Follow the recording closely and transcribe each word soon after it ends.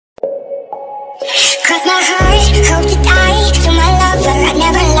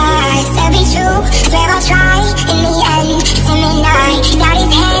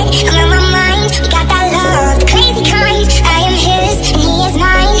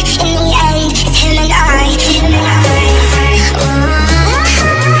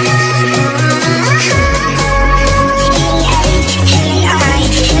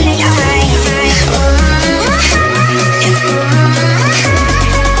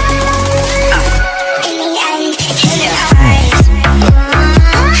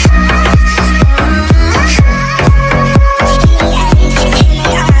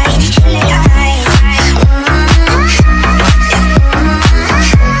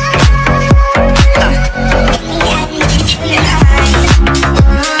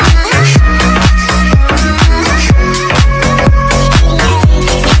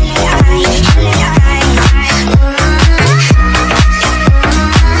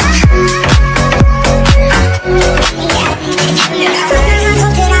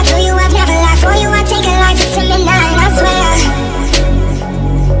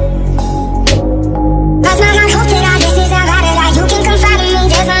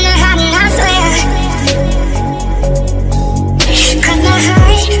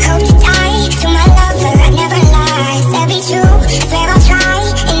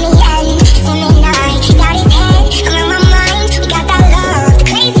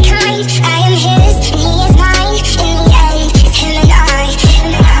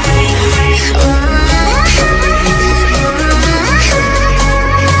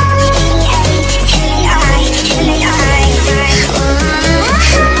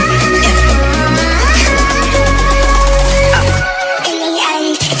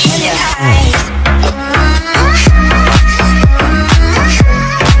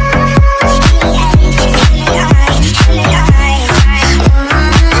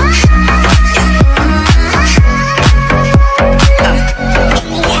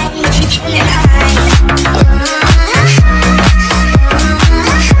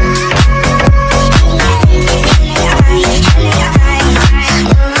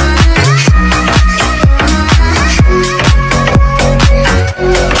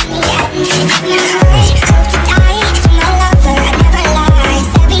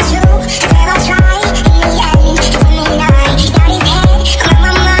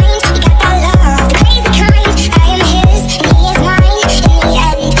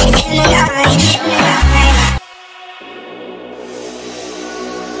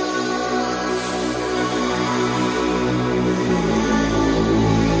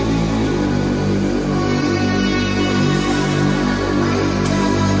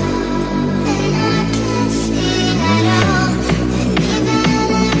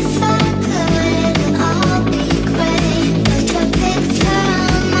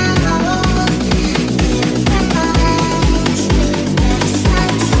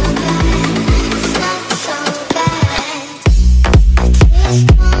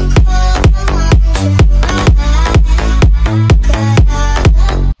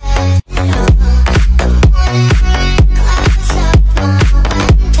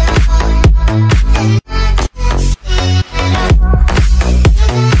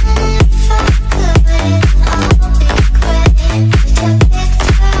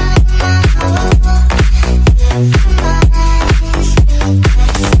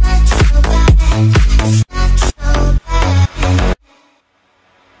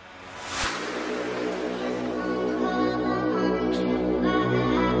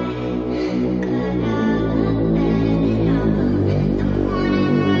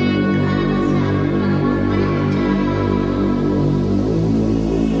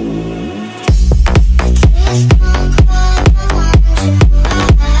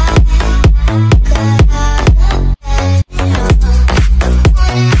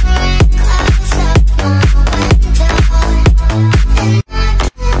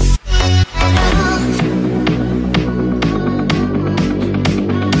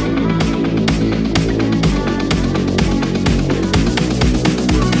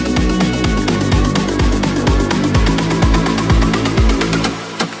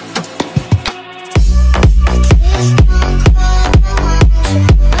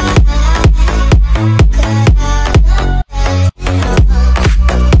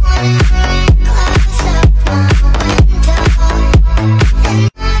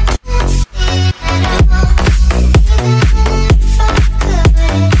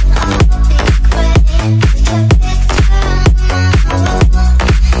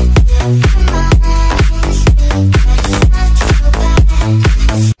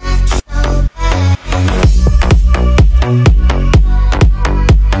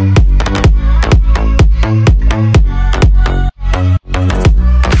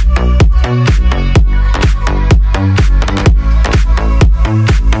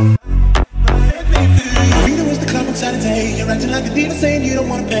saying you don't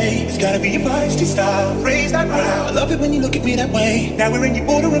wanna pay. It's gotta be your feisty style. Raise that brow. I love it when you look at me that way. Now we're in your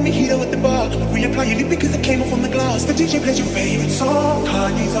order and we heat up at the bar. Reapply your lip because it came off from the glass. The DJ plays your favorite song.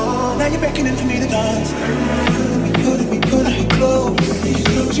 Kanye's on. Now you're beckoning for me to dance. Put me close.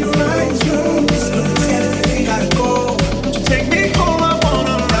 Close your eyes, close. You gotta go. Won't you take me home? I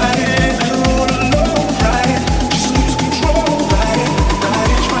wanna ride it. I don't wanna alone, ride it. Just lose control, ride it.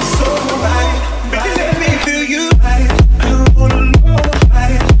 Ride it, my soul, ride it. Baby, let me feel you, ride it. I don't wanna alone,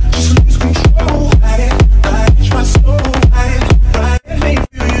 ride it. Just lose control, ride it. Ride it, my soul, ride it. Ride it, let me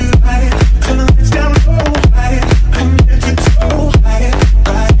feel you, ride it. Turn the lights down low, ride it. I'm head to toe, ride it.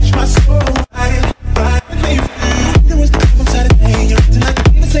 Ride it, my soul, ride it. Ride it, let me feel you. There was the club on Saturday. You're acting like a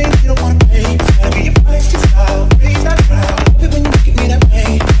diva saying you don't wanna pay. It's gotta be your feisty style. Raise that brow. Love it when you look at me that way.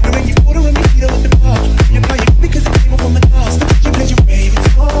 We're in your order and we heat up at the bar. You're playing because it came off from the glass. The DJ plays your favorite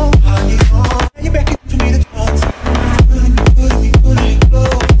song. Kanye's on. Now you're beckoning for me to dance. Put me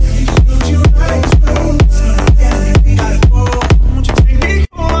close. Close your eyes, close. You gotta go. Won't you take me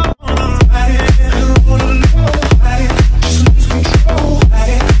home? I wanna ride it. I don't wanna alone, ride it. Just lose control,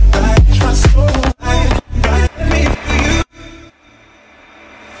 ride it. Ride it, my soul, ride it. Ride it, let me feel you.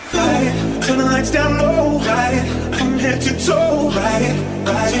 Ride it. Turn the lights down low, ride it. From head to toe, ride it.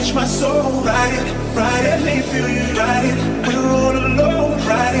 Ride it, my soul, ride it. Ride it, let me feel you, ride it. We're all alone,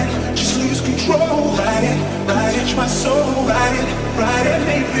 ride it. Just lose control, ride it. Ride it, my soul, ride it. Ride it, let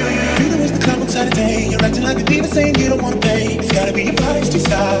me feel you. You know it's the club on Saturday. You're acting like a diva saying you don't wanna pay. It's gotta be your feisty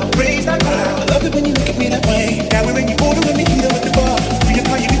style. Raise that brow. I love it when you look at me that way. Now we're in your order and we heat up at the bar.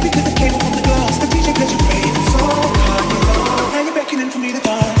 Reapply your lip because it came off from the glass. The DJ plays your favorite song. Kanye's on. Now you're beckoning for me to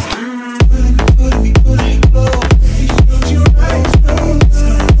dance. Put me close. Close your eyes, close.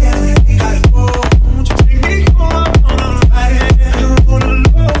 You gotta go. Won't you take me home? I wanna ride it. I don't wanna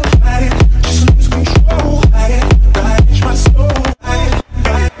alone, ride it. Just lose control, ride it. Ride it, my soul, ride it.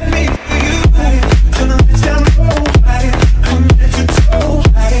 Ride it, let me feel you, ride it. Turn the lights down low, ride it. I'm head to toe,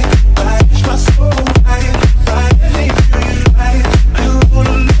 ride it. Ride it, my soul, ride it. Ride it, let me feel you, ride it. I don't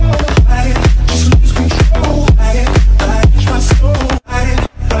wanna alone, ride it. Just lose control, ride it. Ride it, my soul, ride it.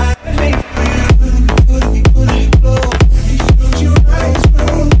 Ride it.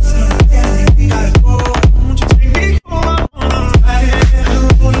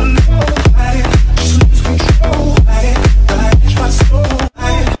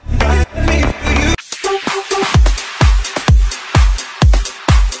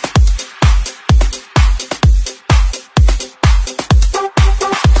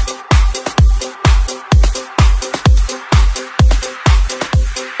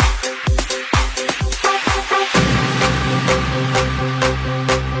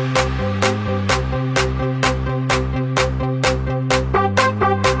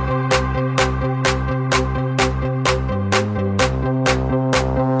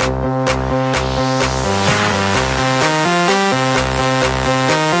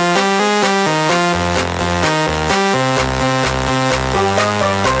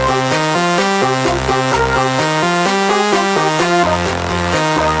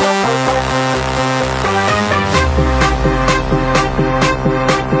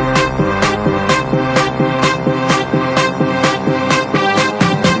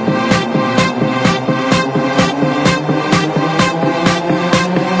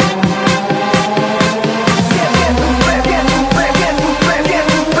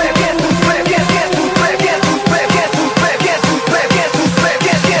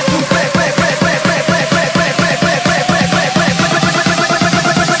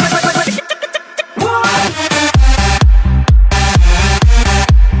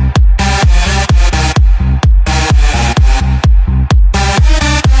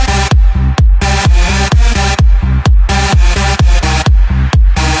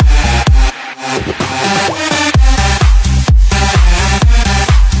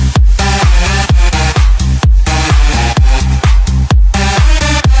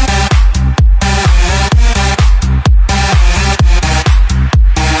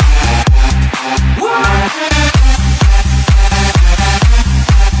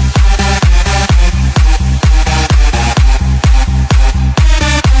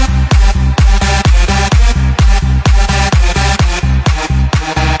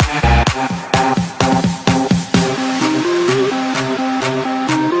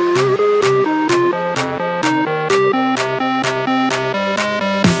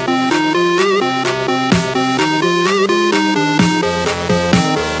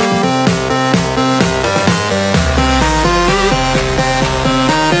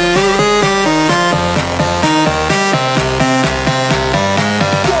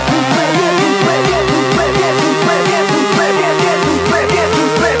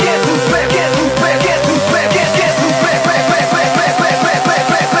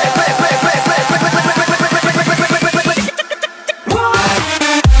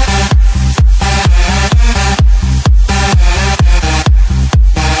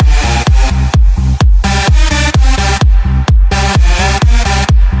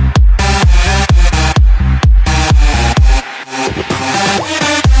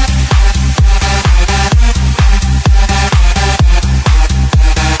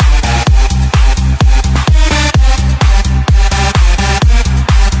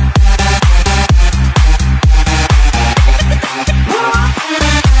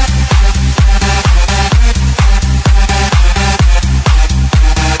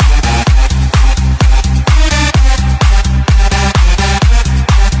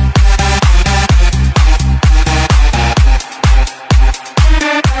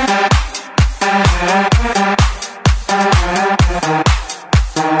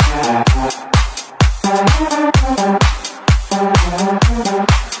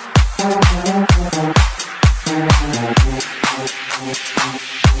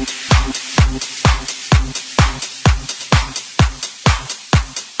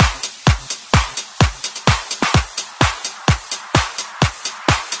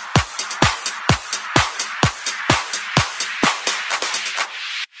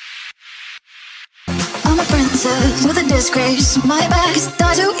 disgrace. My back is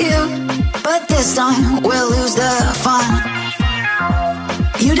tied to you, but this time we'll lose the fun.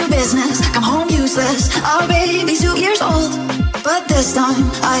 You do business, come home useless. Our baby's 2 years old, but this time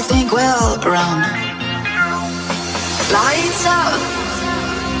I think we'll run. Lights out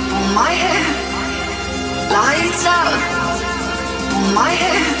on my hair. Lights out on my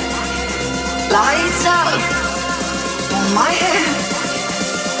hair. Lights out on my hair.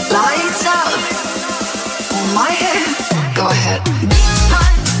 Lights out on my hair. Go ahead.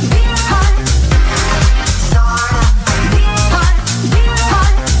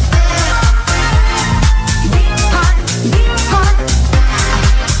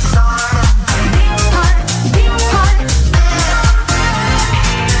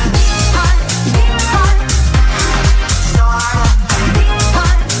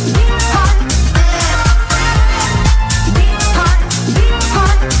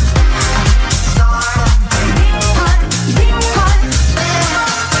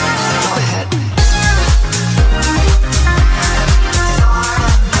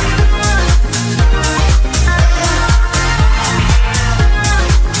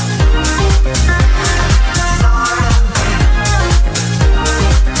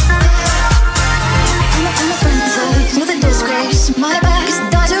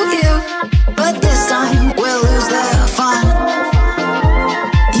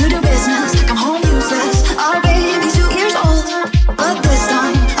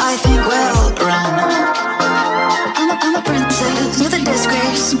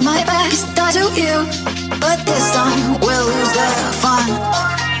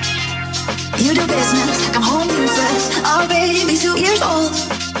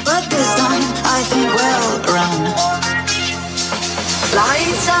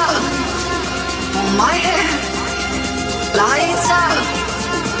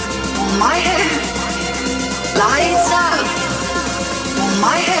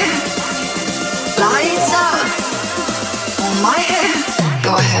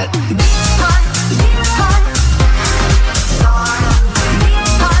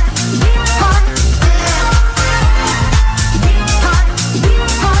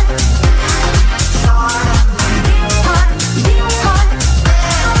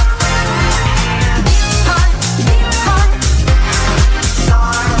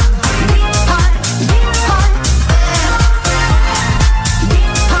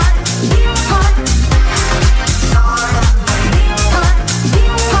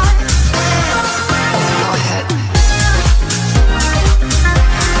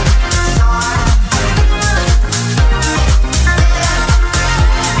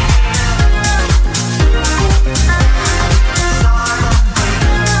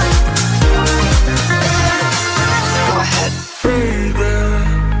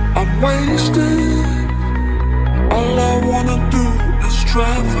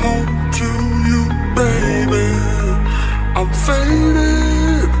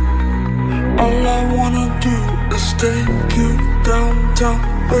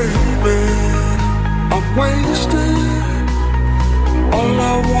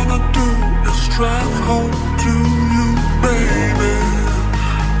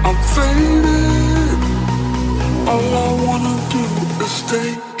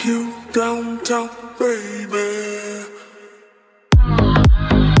 down, baby.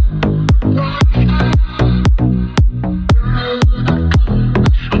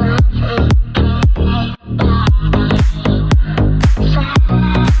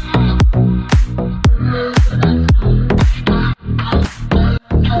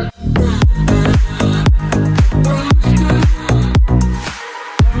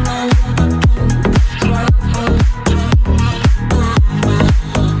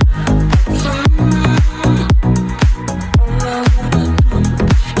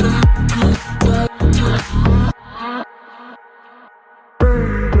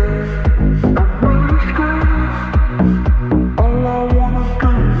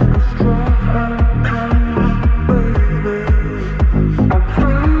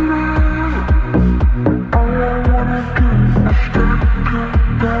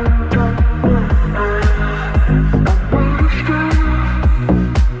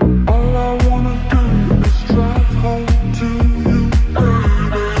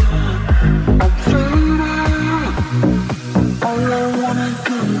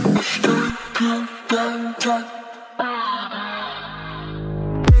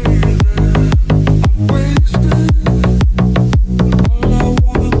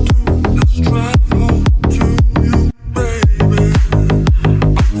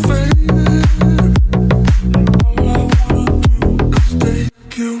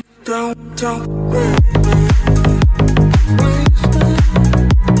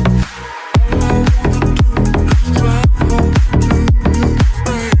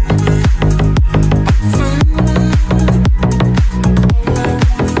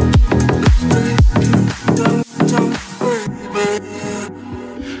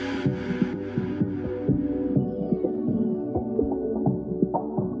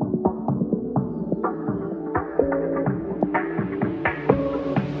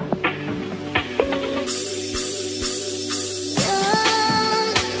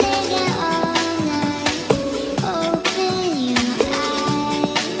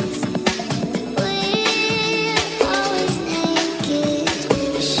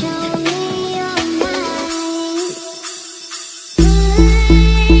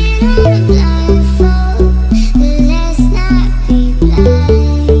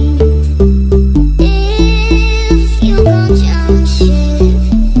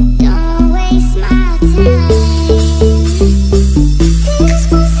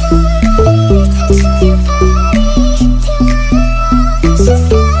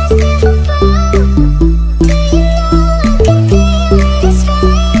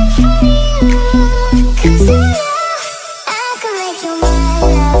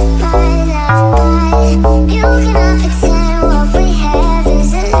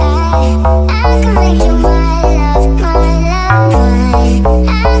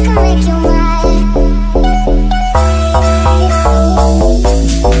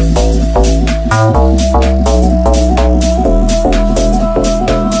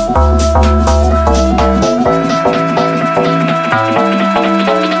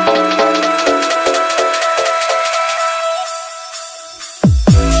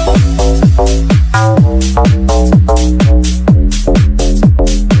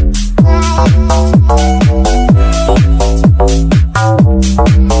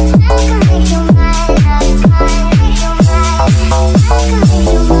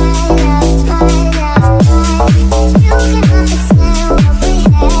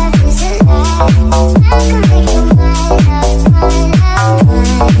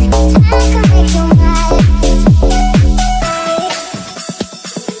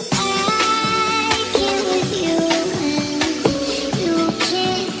 with you.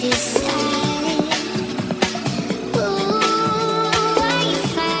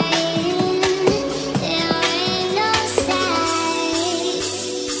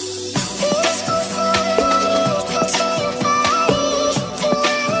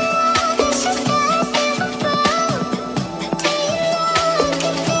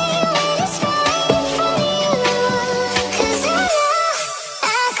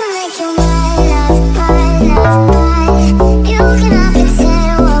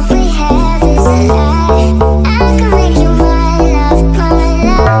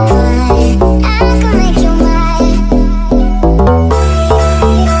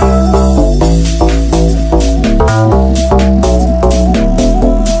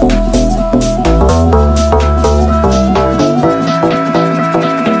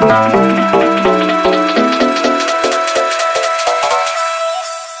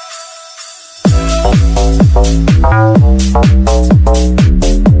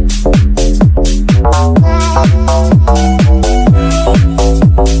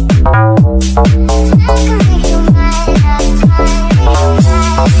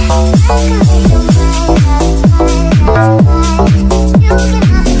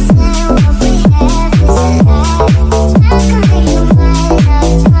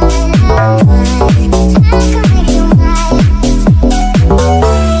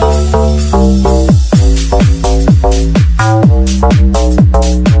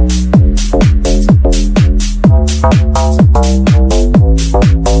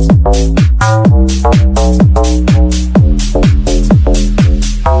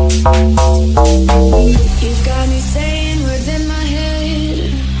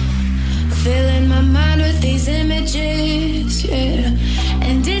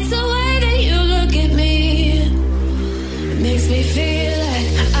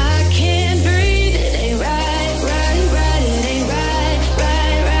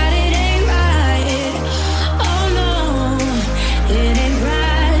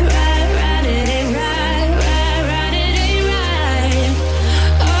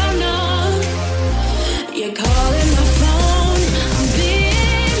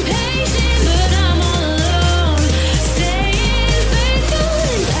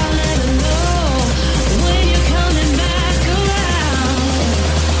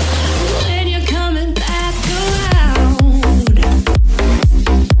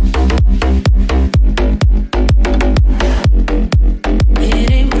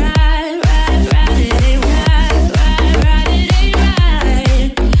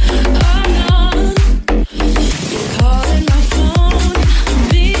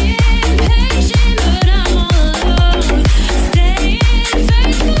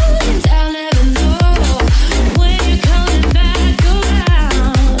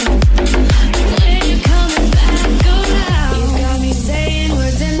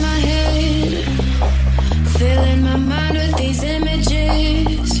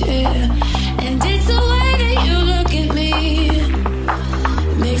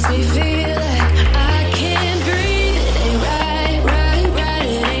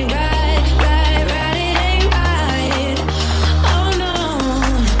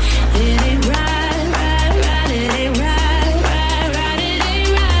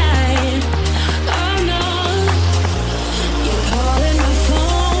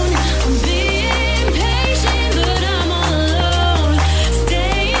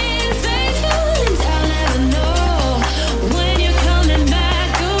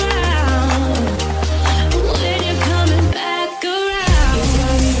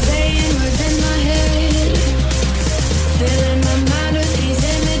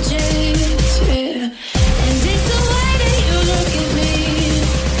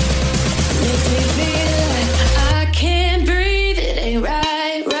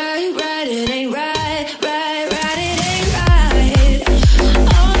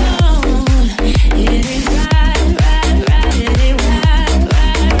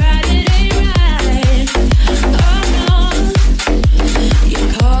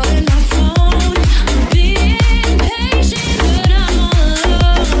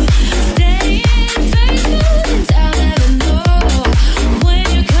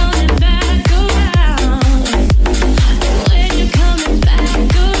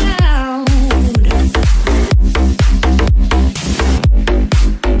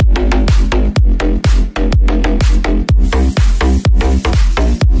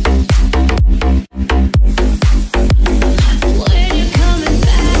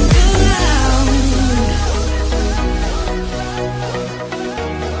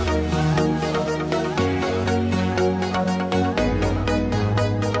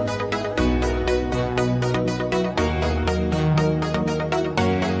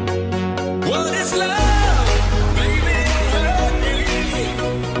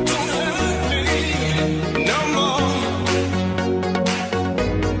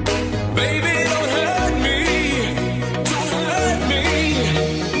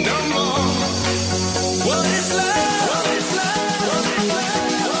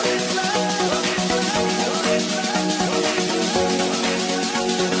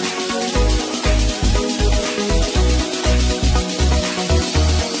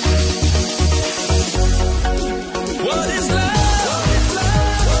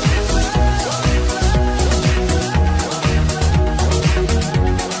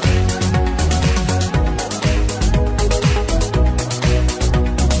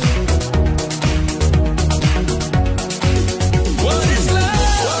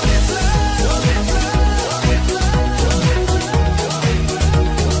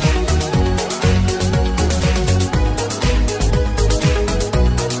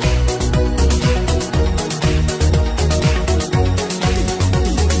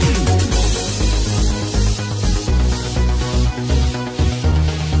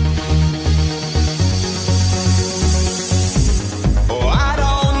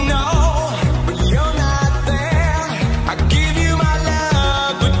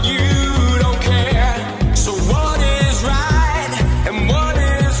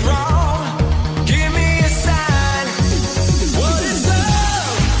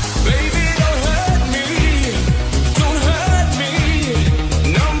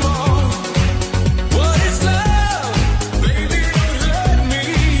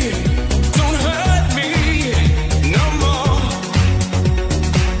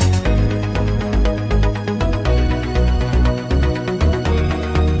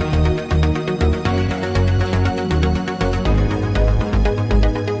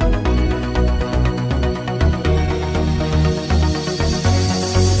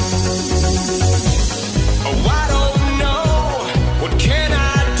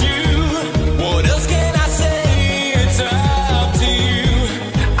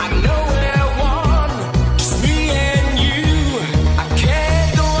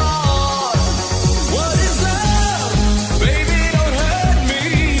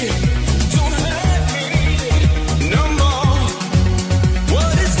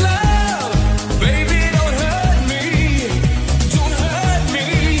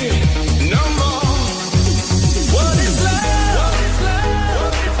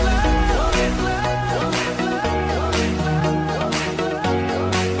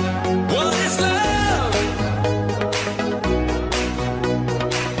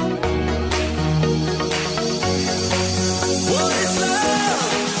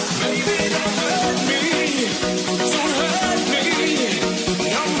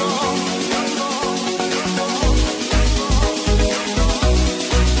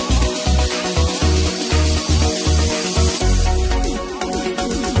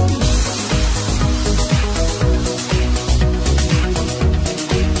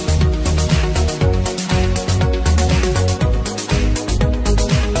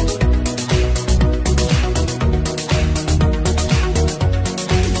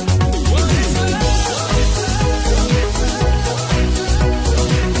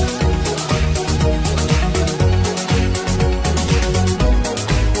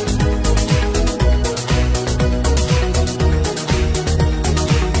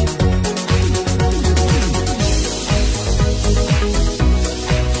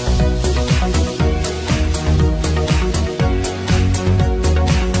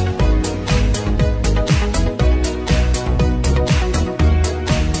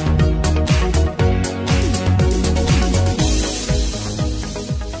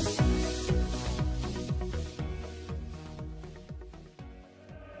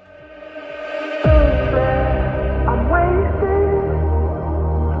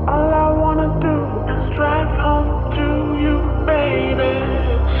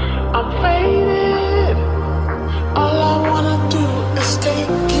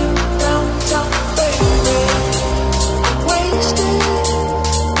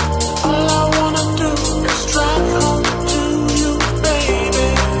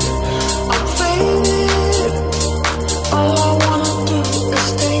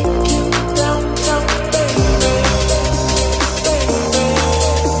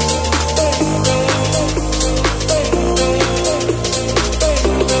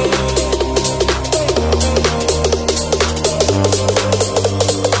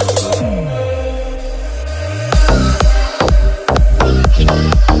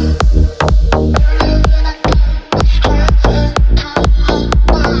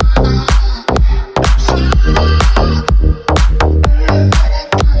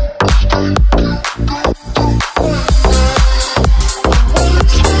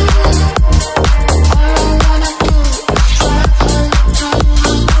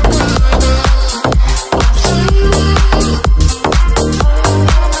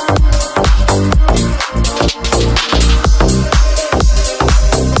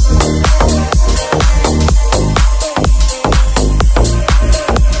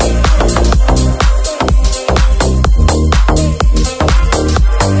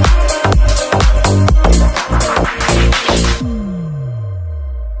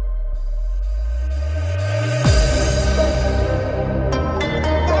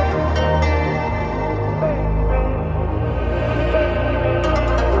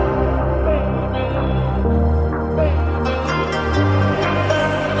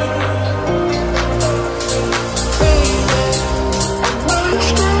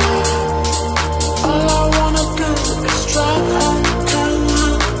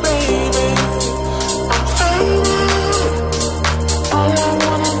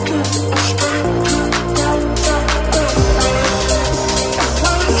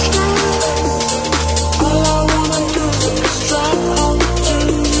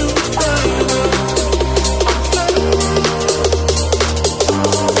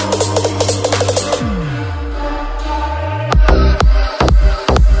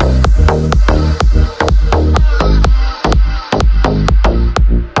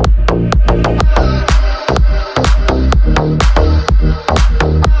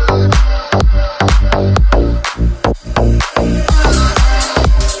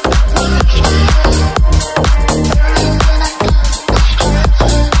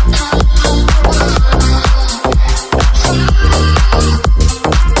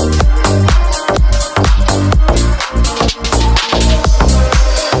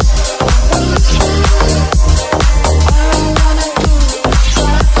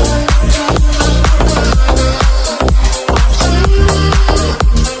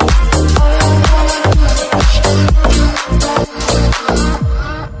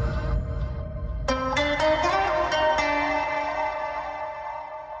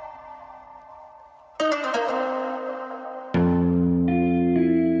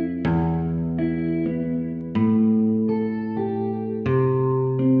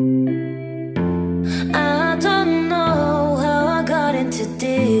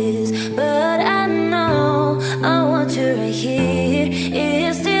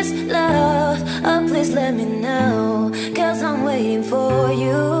 waiting for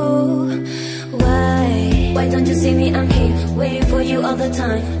you. Why don't you see me? I'm here, waiting for you all the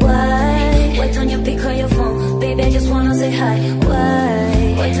time. Why don't you pick up your phone? Baby, I just wanna say hi.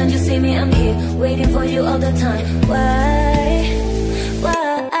 Why don't you see me? I'm here, waiting for you all the time. Why?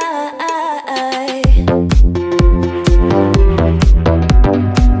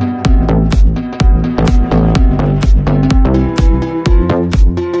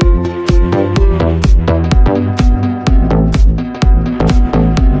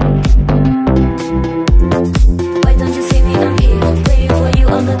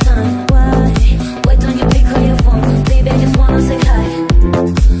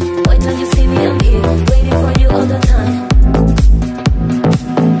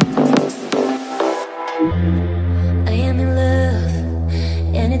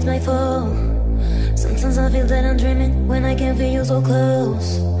 Sometimes I feel that I'm dreaming when I can feel you so close.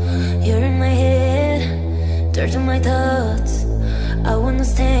 You're in my head, dirt in my thoughts. I wanna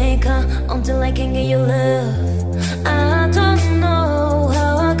stay calm until I can get your love. I don't know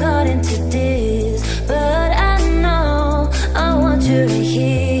how I got into this, but I know I want you right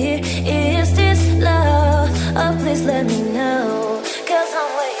here. Is this love? Oh, please let me know, 'cause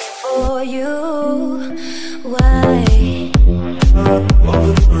I'm waiting for you. Why?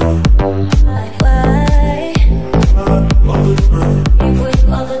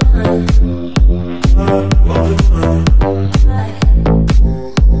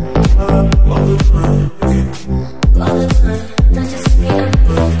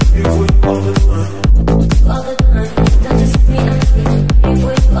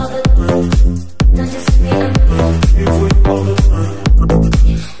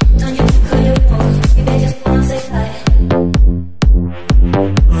 Don't you call your phone? Baby, I just wanna say hi.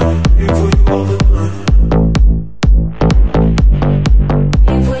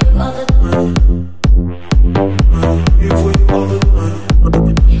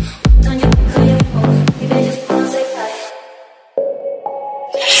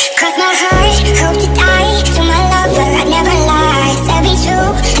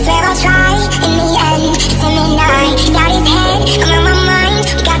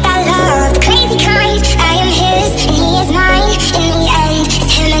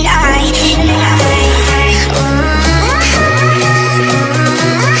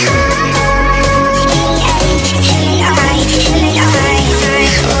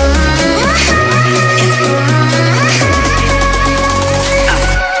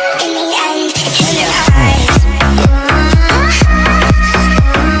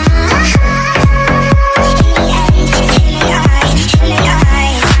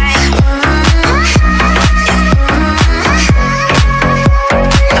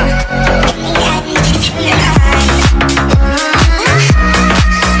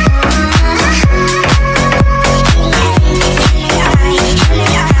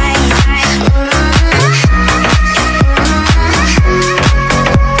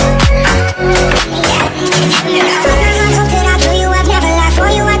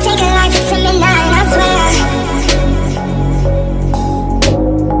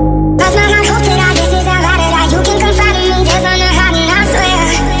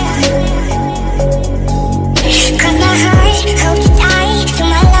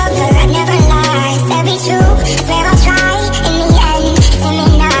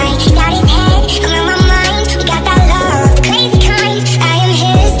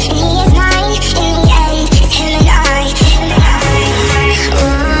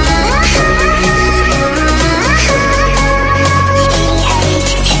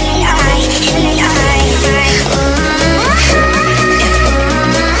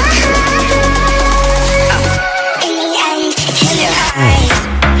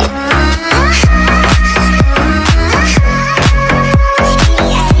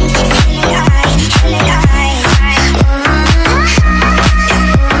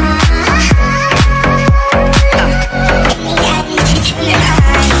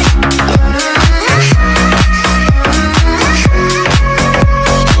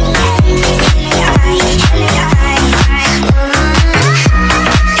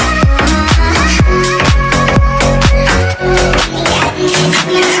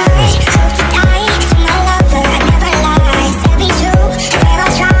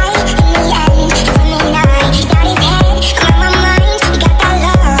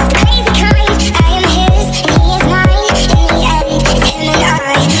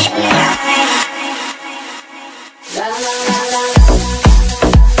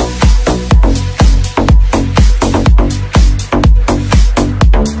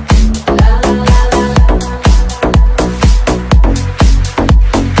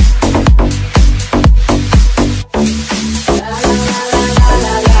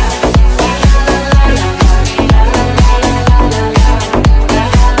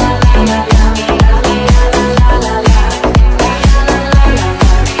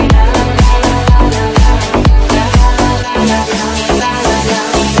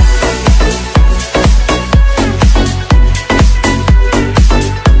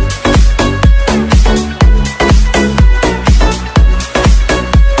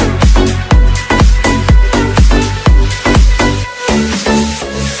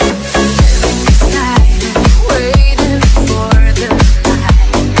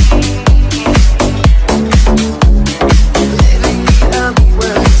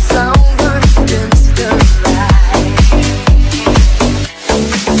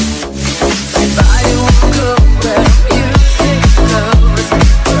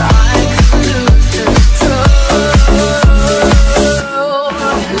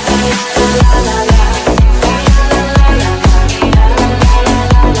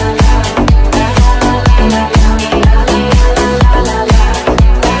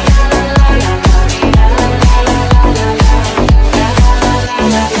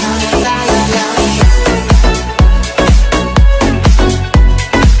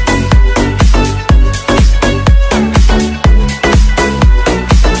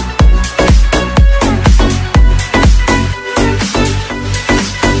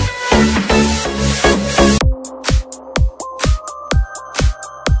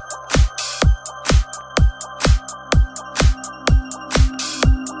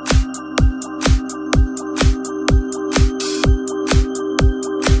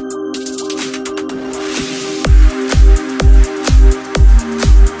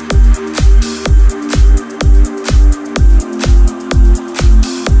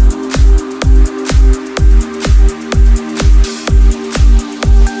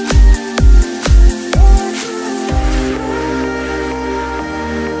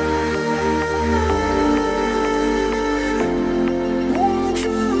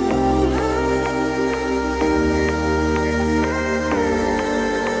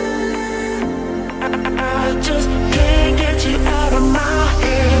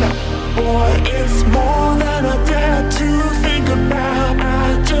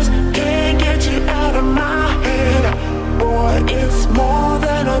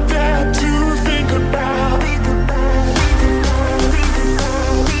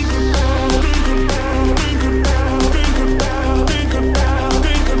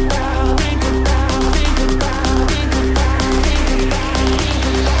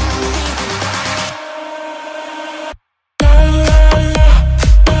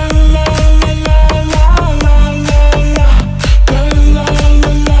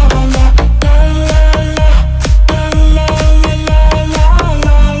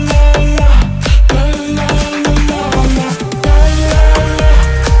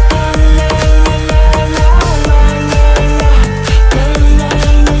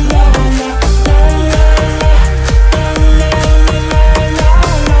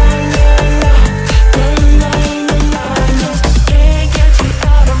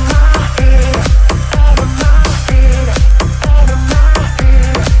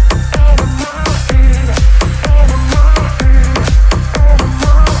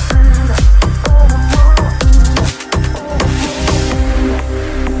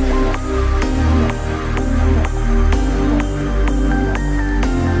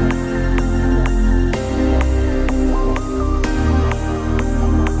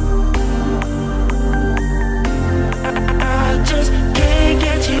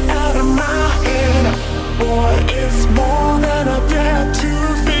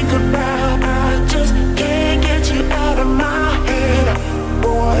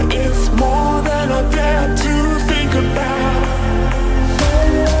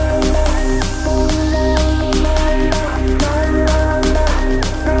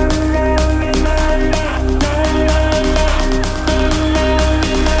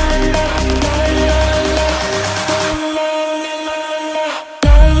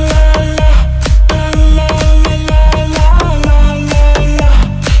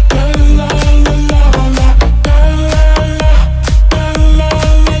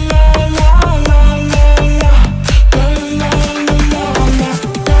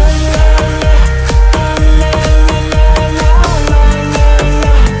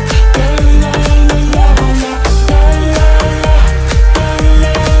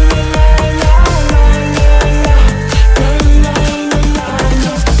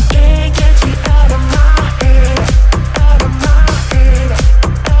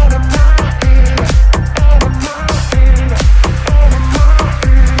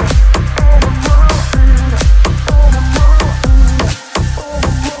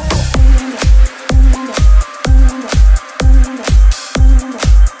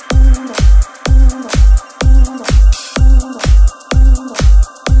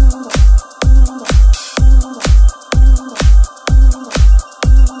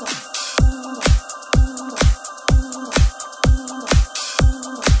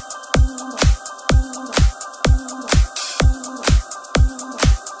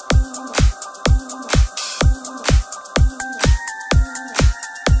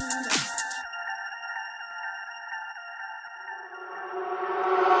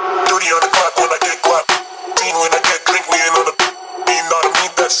 when I get guap. Teen when I get drink, we ain't on the beat. Not a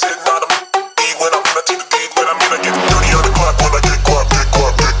meat, that's it, not a beat. When I'm in a teeth, deep, when I mean I get dirty on the clock. When I get guap, get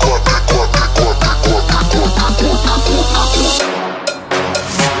guap, get guap, get guap, get guap, get guap, get guap, get guap, get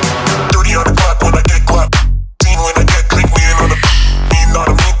guap. Dirty on the clock when I get guap. Teen when I get drink, we ain't on the beat. Not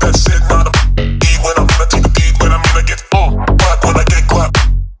a meat, that's it, not a beat. When I'm in a teeth, deep, when I mean I get guap when I get guap.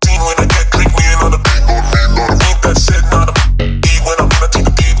 Teen when I get drink, we ain't on the beat. Not a meat, that's it, not a beat. When I'm in a teeth,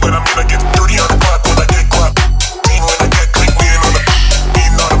 deep, when I mean I get dirty on the clock when I get guap. Teen when I get drink, we ain't on the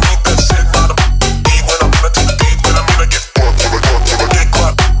beat. Not a meat, that's it, not a beat. When I'm in a teeth, deep, when I mean I get guap when I get guap.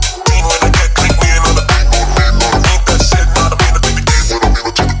 Teen when I get drink, we ain't on the beat. Not a meat, that's it, not a mean a teeth, deep, when I'm in a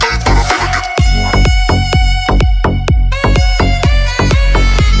teeth, deep, when I mean I get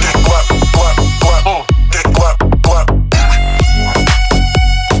guap, guap, guap, get guap, guap.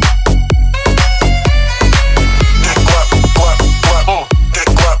 Get guap, guap, guap, get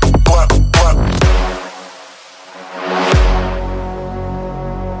guap, guap, guap.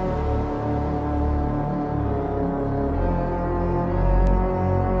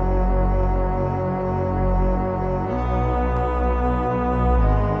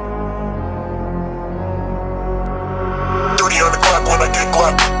 Dirty on the clock when I get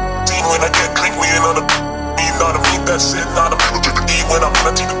guap. Teen when I get drink, we ain't on the beat. Not a meat, that's it, not a meat. When I'm in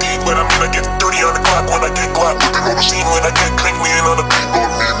a teeth, deep, when I mean I get dirty on the clock when I get guap. Teen when I get drink, we ain't on the beat.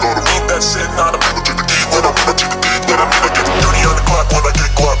 Not a meat, that's it, not a meat. When I'm in a teeth, deep, when I mean I get dirty on the clock when I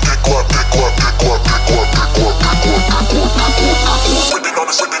get guap, get guap, get guap, get guap, get guap, get guap, get guap, get guap, get guap. Slipping on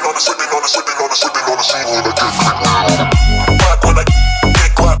the, slipping on the, slipping on the, slipping on the, slipping on the scene when I get drink. Guap when I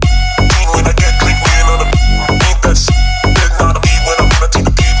get guap. Teen when I get drink, we ain't on the beat, that's it, not a meat. When I'm in a teeth,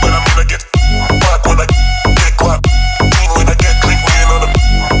 deep, when I mean I get guap when I get guap. Teen when I get drink, we ain't on the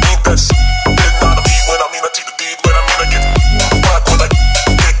beat, that's it, not a meat. When I'm in a teeth, deep, when I mean I get guap when I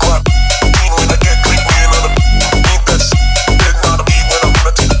get guap. Teen when I get drink, we ain't on the beat, that's it, not a meat. When I'm in a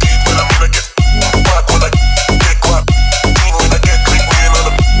teeth, deep, when I mean I get guap when I get guap. Teen when I get drink, we ain't on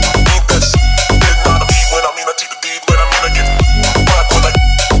the beat, that's it, not a meat. When I'm in a teeth, deep, when I mean I get guap when I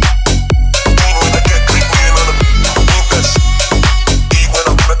teen when I get drink, we ain't on the beat, that's it. When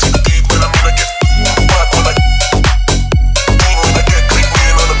I'm in a teeth, deep, when I mean I get guap when I teen when I get drink, we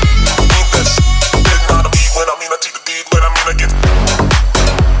ain't on the beat, that's it, not a meat. When I'm in a teeth, deep, when I mean I get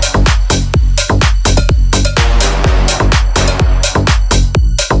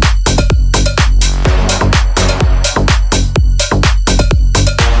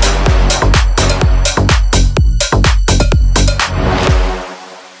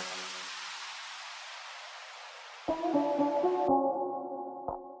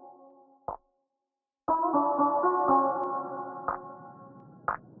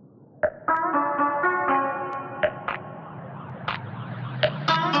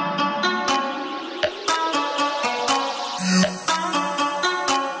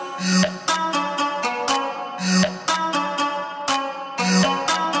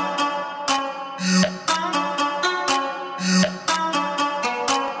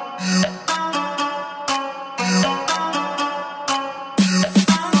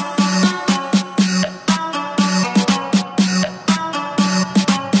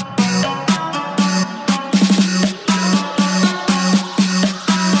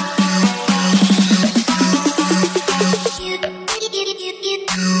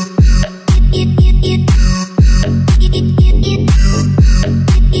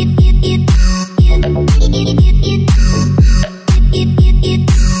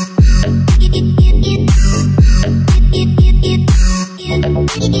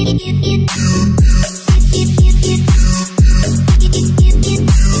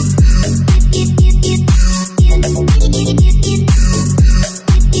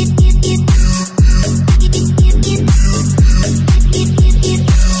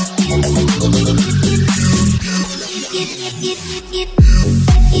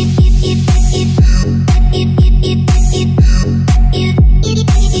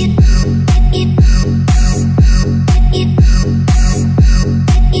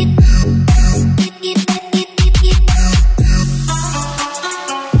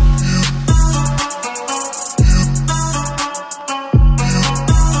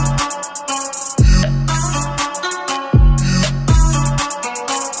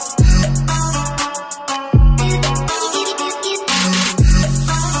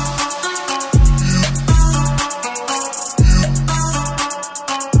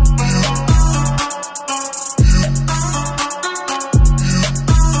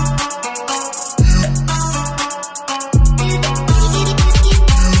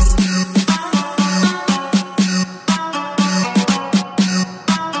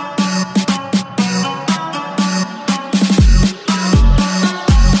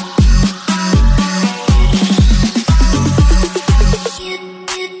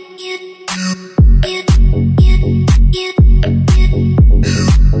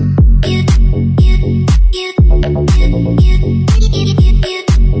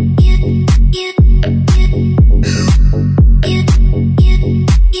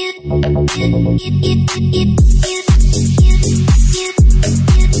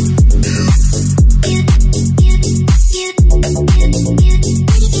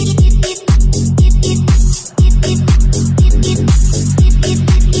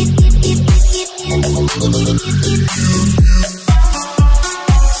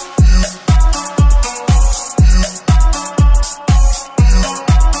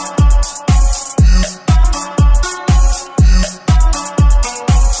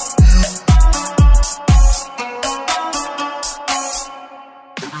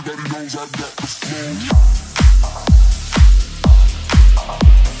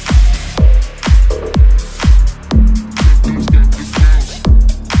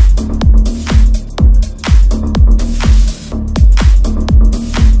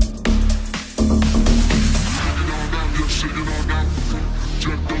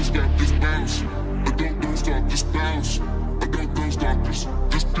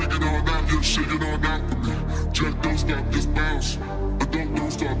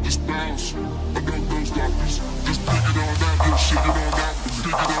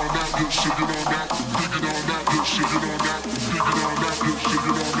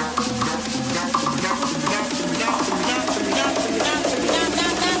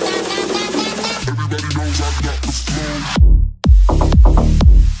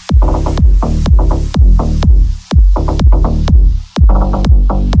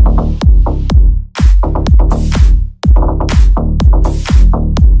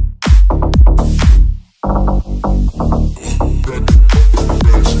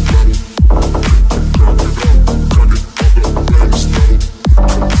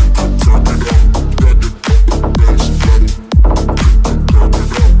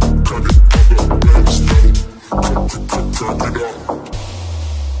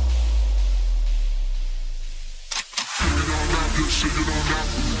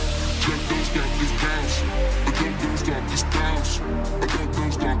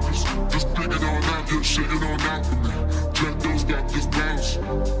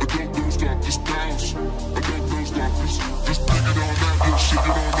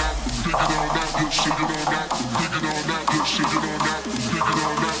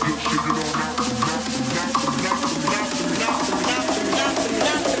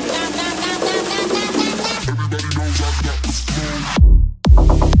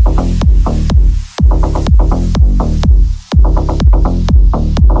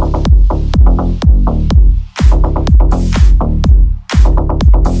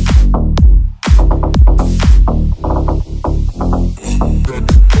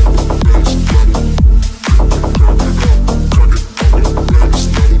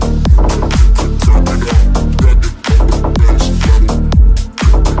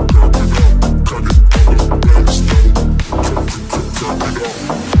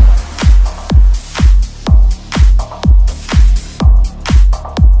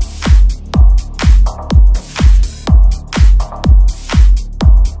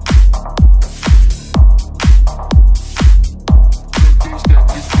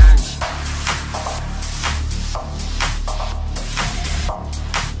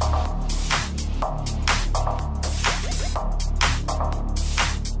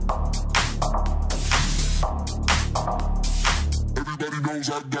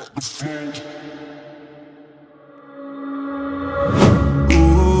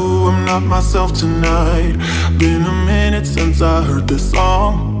Not myself tonight. Been a minute since I heard this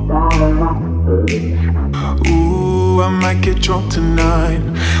song. Ooh, I might get drunk tonight,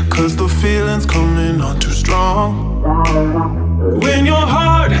 'cause the feeling's coming on too strong. When your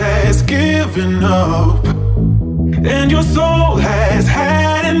heart has given up and your soul has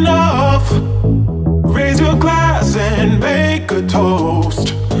had enough, raise your glass and make a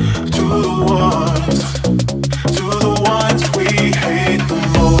toast to the ones we hate the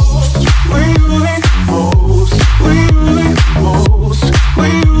most. We hate most, we hate most, we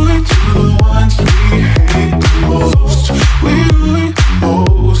hate to the ones we hate the most. We hate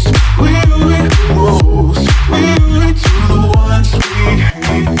most, we hate most, we hate to the ones we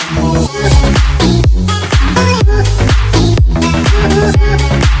hate the most.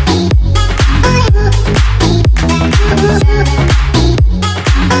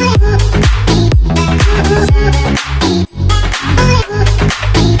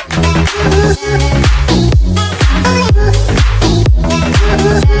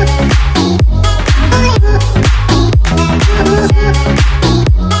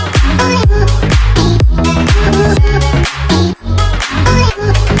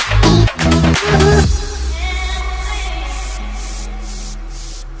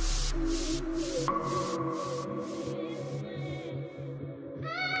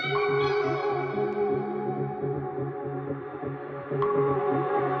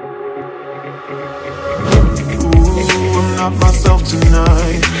 not myself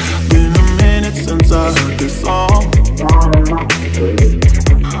tonight. Been a minute since I heard this song.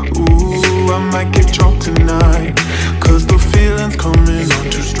 Ooh, I might get drunk tonight, cause the feeling's coming on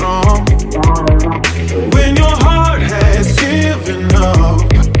too strong. When your heart has given up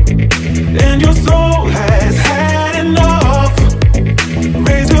and your soul has had enough,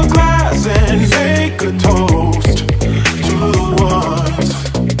 raise your glass and make a toast to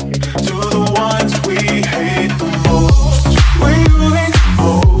the ones we hate the most. We hate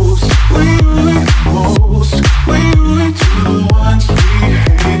most, we hate most, we hate to the ones we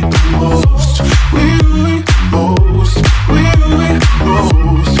hate the most. We hate most, we hate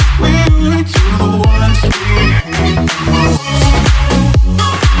most, we hate to the ones we hate the most.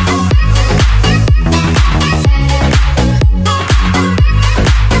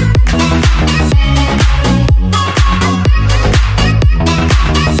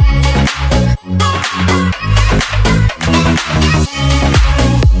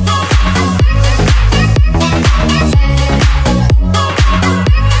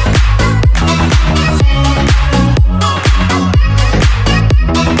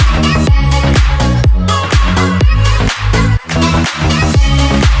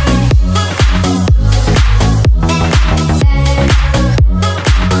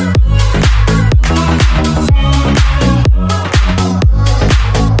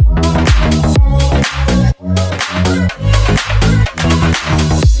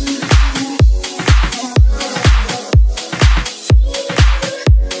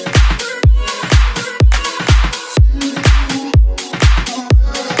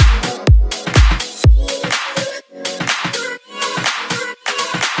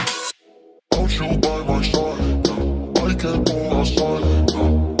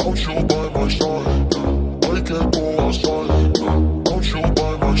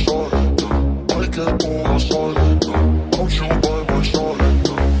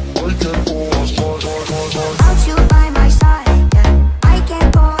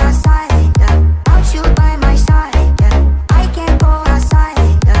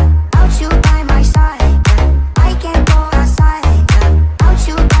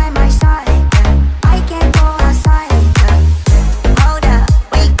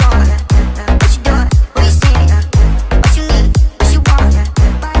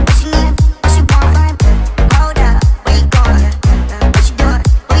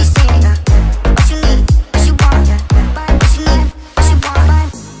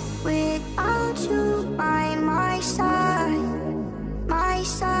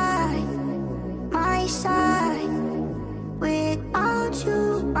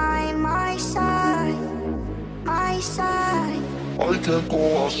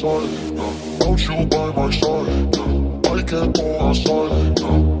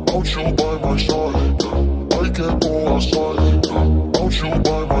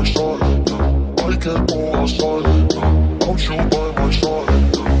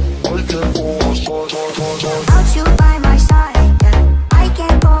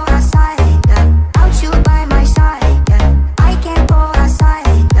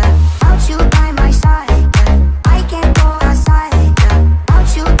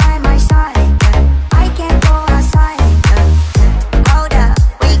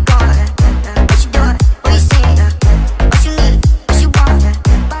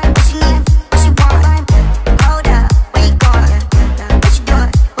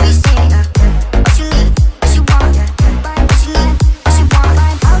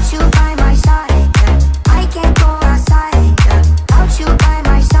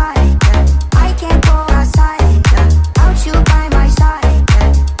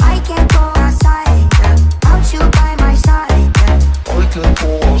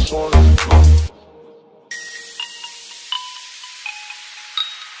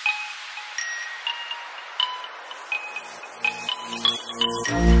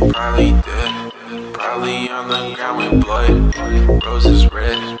 Probably dead, probably on the ground with blood. Roses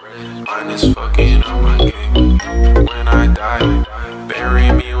red, mine is fucking on my game. When I die,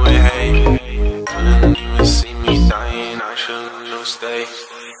 bury me with hate. Couldn't even see me dying, I shouldn't have stayed.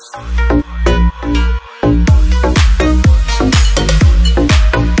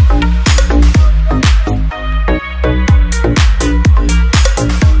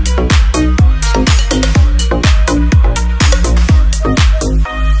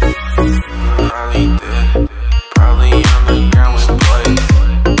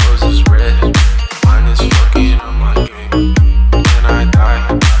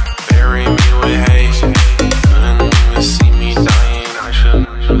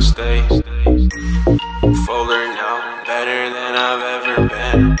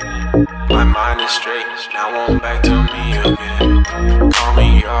 mind is straight, now I'm back to me again. Call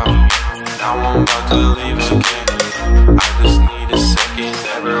me off, now I'm about to leave again. I just need a second,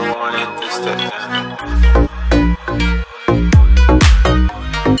 never wanted this to end.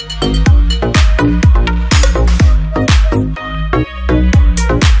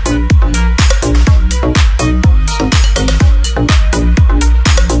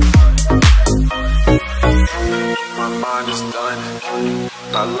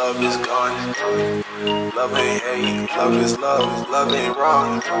 My love is gone. Love ain't hate, love is love, love ain't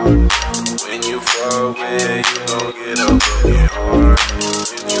wrong. When you far away, you gon' get a broken heart.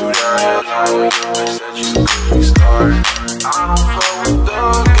 When you die alone, you wish that you could restart. I don't fuck with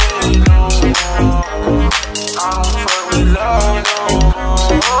love no more. I don't fuck with love no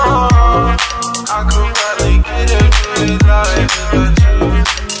more. I could probably get a good life without you.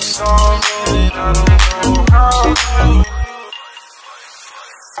 Saw me and I don't know how to.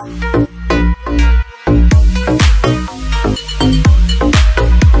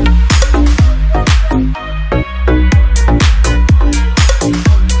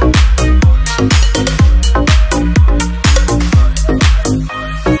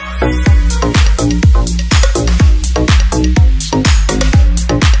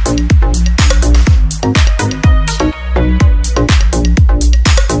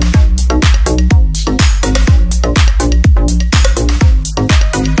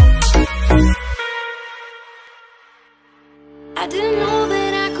 I didn't know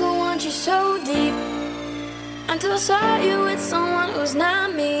that I could want you so deep until I saw you with someone who's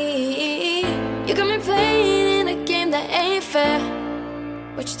not me. You got me playing in a game that ain't fair,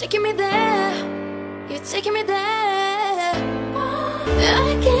 but you're taking me there, you're taking me there.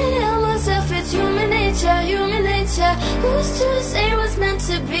 I can't help myself, it's human nature, human nature. Who's to say what's meant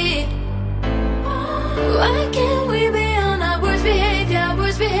to be? Why can't we be on our worst behavior,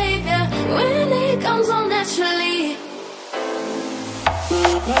 when it comes on naturally?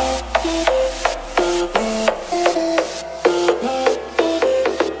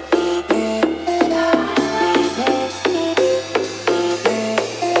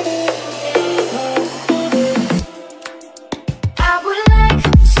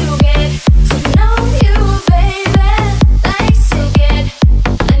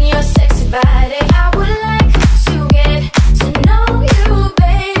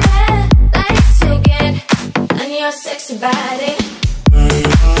 Sexy body.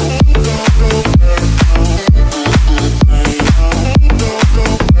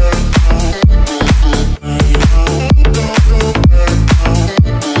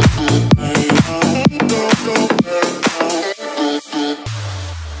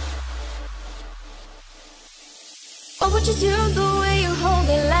 What would you do the way you hold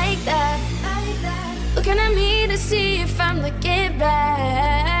it like that? Looking at me to see if I'm looking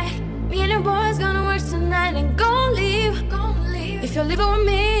back. Me and your boys gonna work tonight and gon' leave. If you're living with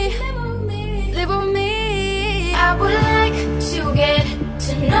me, live with me. I would like to get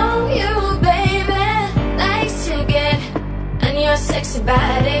to know you, baby. Like to get on your sexy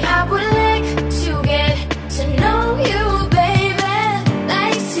body. I would like to get to know you, baby.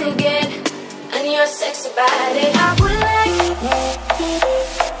 Like to get on your sexy body. I would like.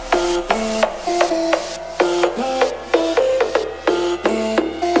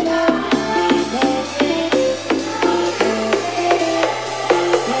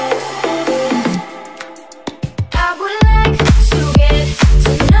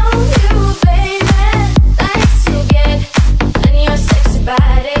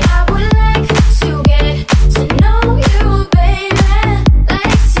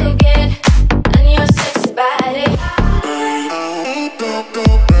 Body.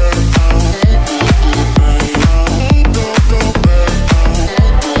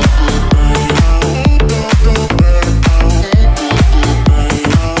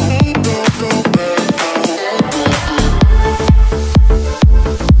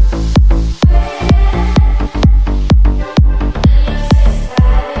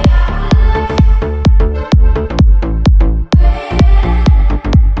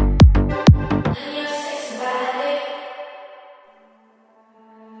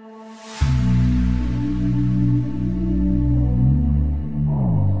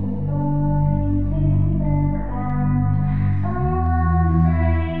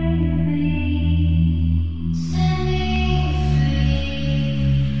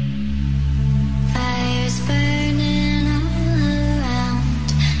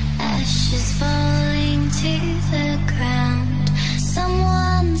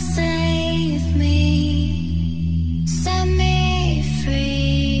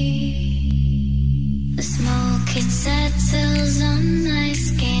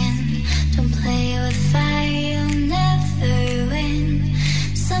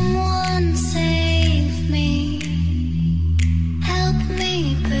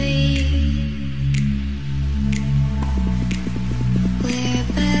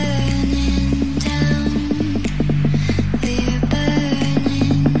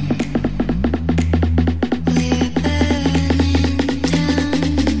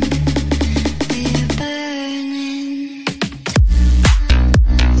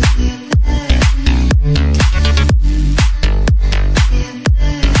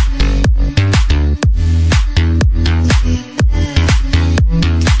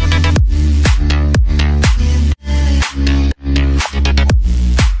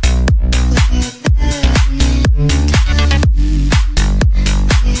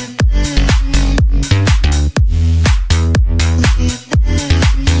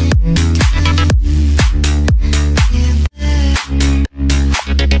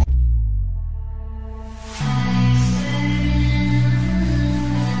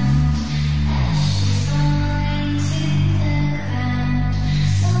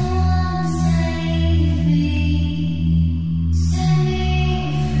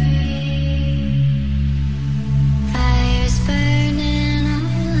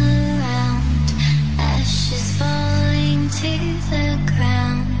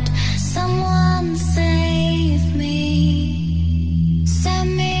 ground. Someone save me, set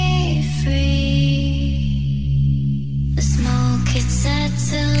me free. The smoke, it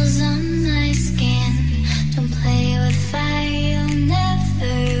settles on my skin. Don't play with fire, you'll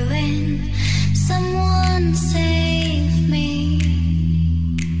never win. Someone save me,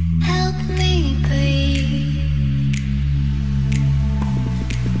 help me breathe.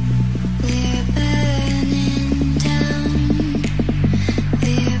 We're burning down,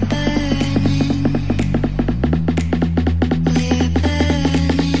 we're burning, we're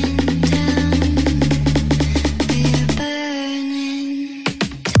burning down, we're burning, we're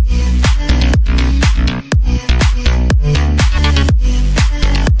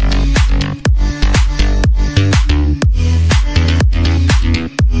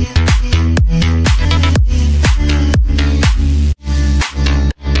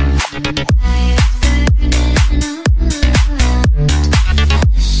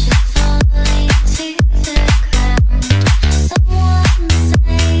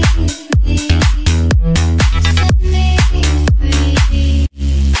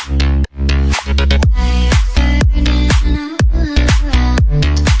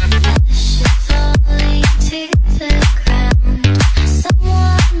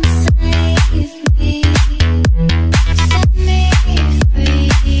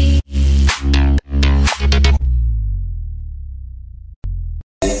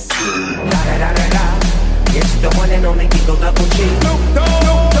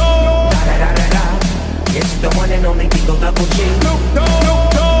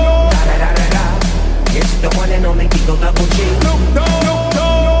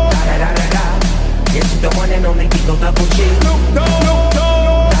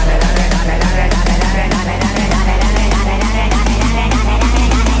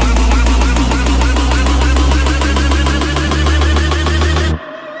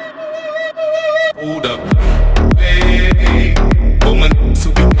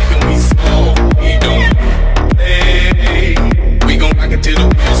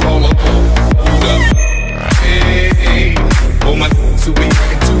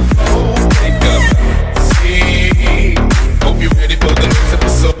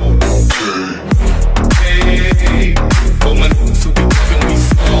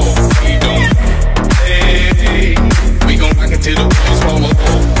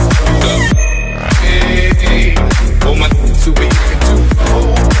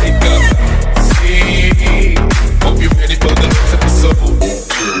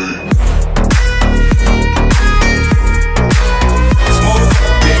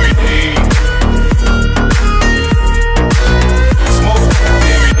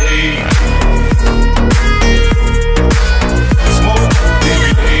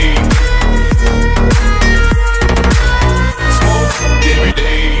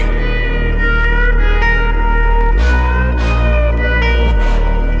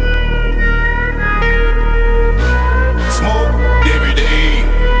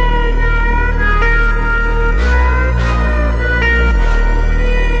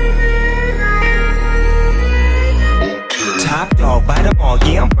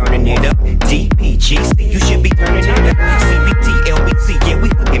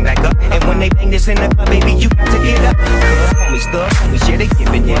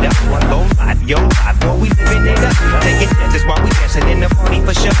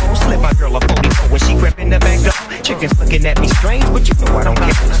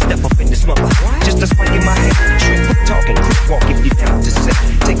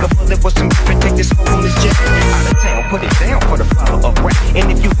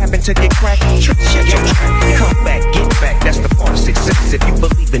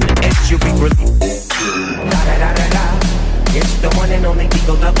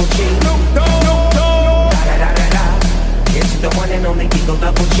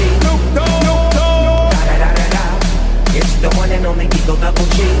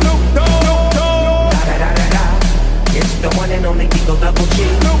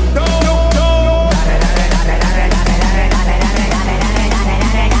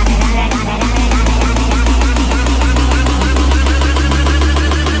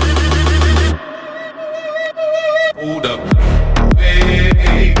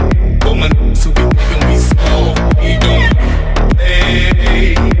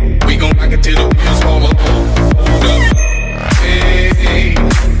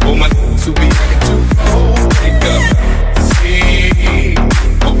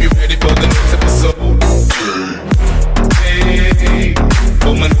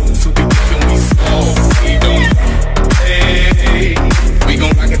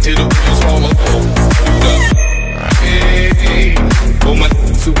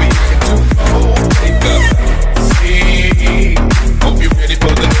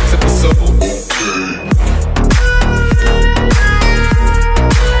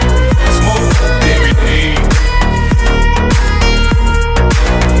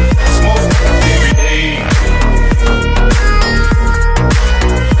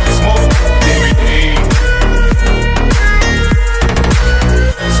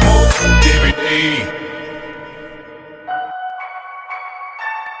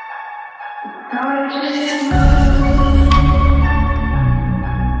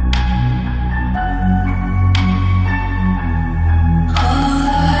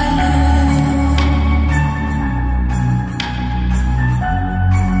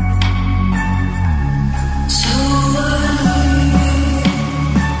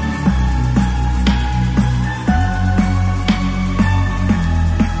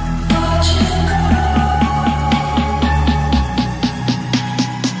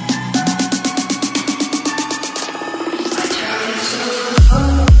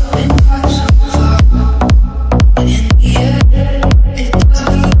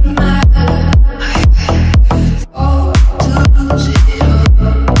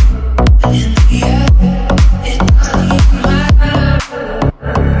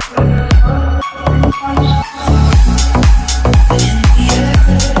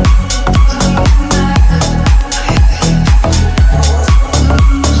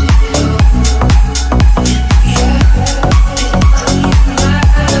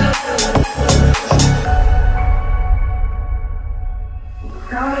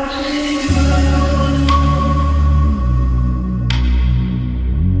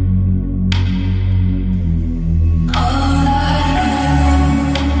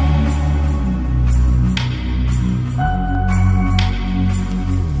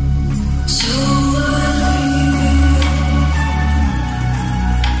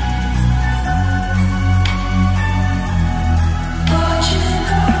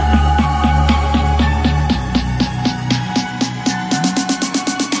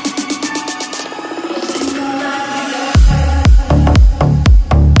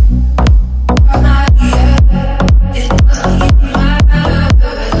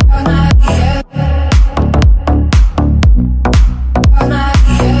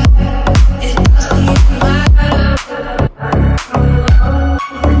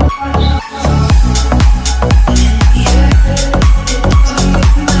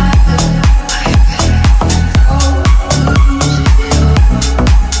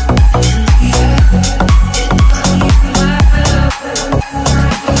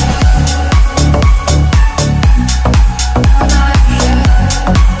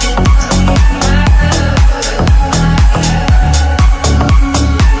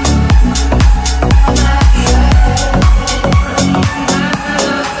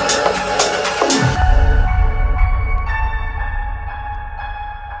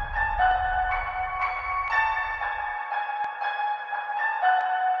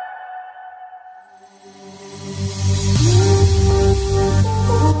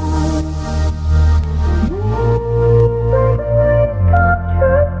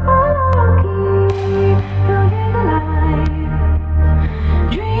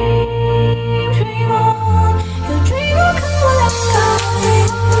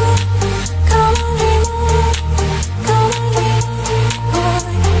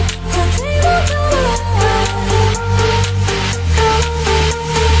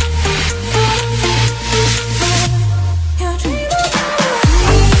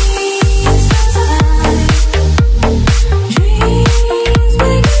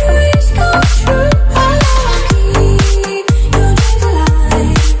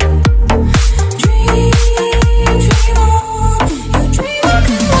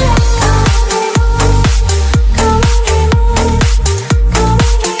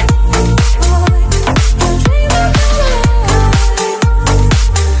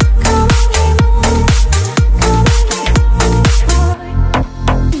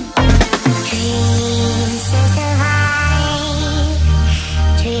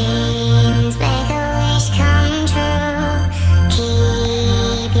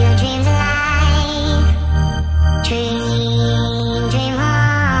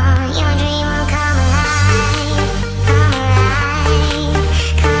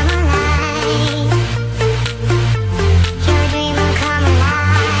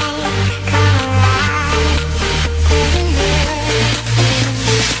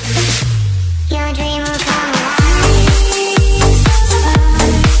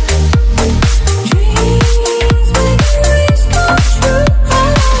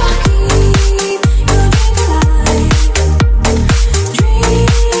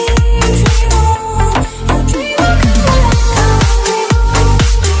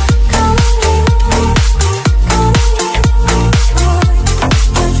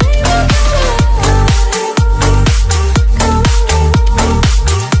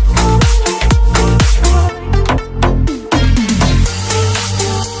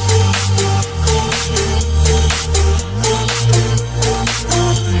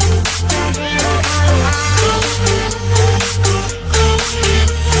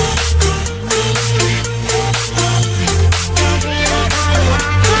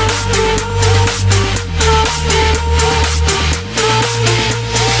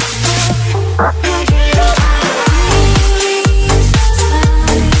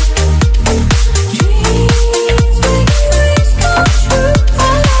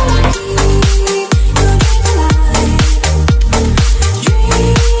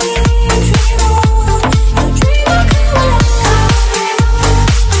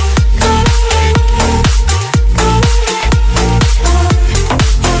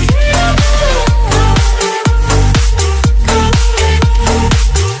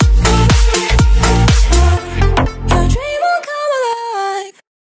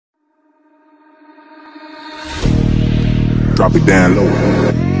Drop it down low.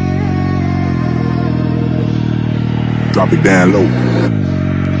 Drop it down low.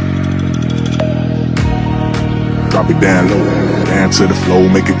 Drop it down low. Down to the floor,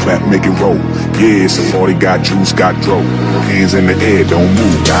 make it clap, make it roll. Yeah, it's a party, got juice, got dro. Hands in the air, don't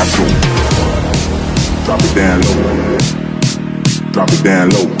move, got go. Drop it down low. Drop it down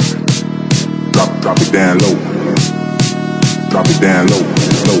low. Drop it down low. Drop it down low,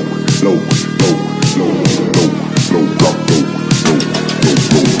 low, low, low, low, low, low, drop low, low, low,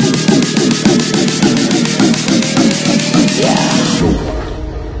 low, low, low.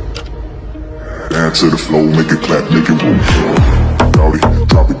 Down to the floor, make it clap, make it roll. Rowdy,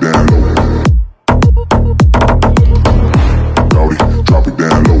 drop it down low. Rowdy, drop it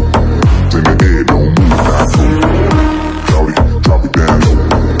down low. In the air, don't move, not go. Rowdy, drop it down low.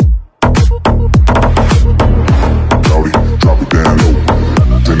 Rowdy, drop it down low.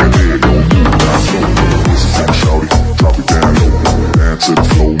 In the air, don't move, not go. This is from Shawty, drop it down low. Down to the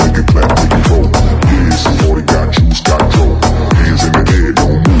floor, make it clap, make it roll. Yeah, it's a party, got juice, got dro. Hands in the air,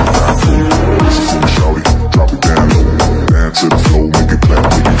 don't move, not go. This is from Shawty, drop it down low. Down to the floor, make it clap,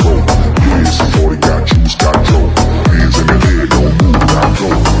 make it roll. Yeah, it's a party, got juice, got dro. Hands in the air, don't move, not go.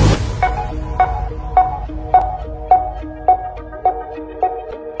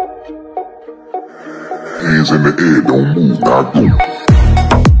 Hands in the air, don't move, not go.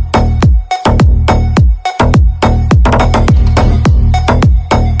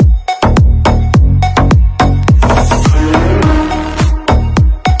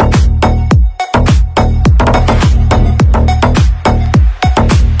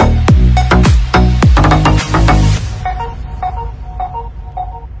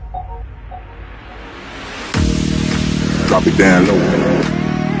 Drop it down low.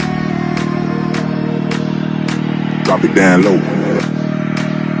 Drop it down low.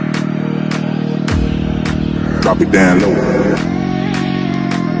 Drop it down low.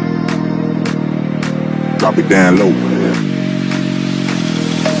 Drop it down low.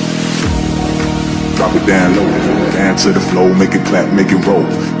 Drop it down low. Down to the floor, make it clap, make it roll.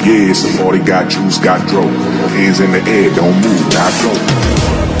 Yeah, it's a party, got juice, got dro. Hands in the air, don't move, not go.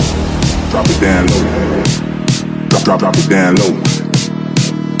 Drop it down low. Drop it down low.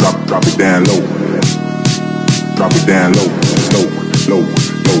 Drop it down low. Drop it down low, low, low,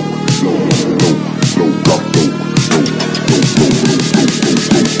 low, low, low, low, drop low, low, low, low,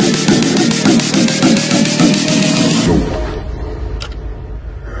 low, low.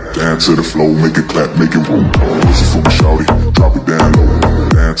 Down to the floor, make it clap, make it roll. This is from Shawty, drop it down low.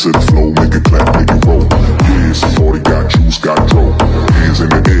 Down to the floor,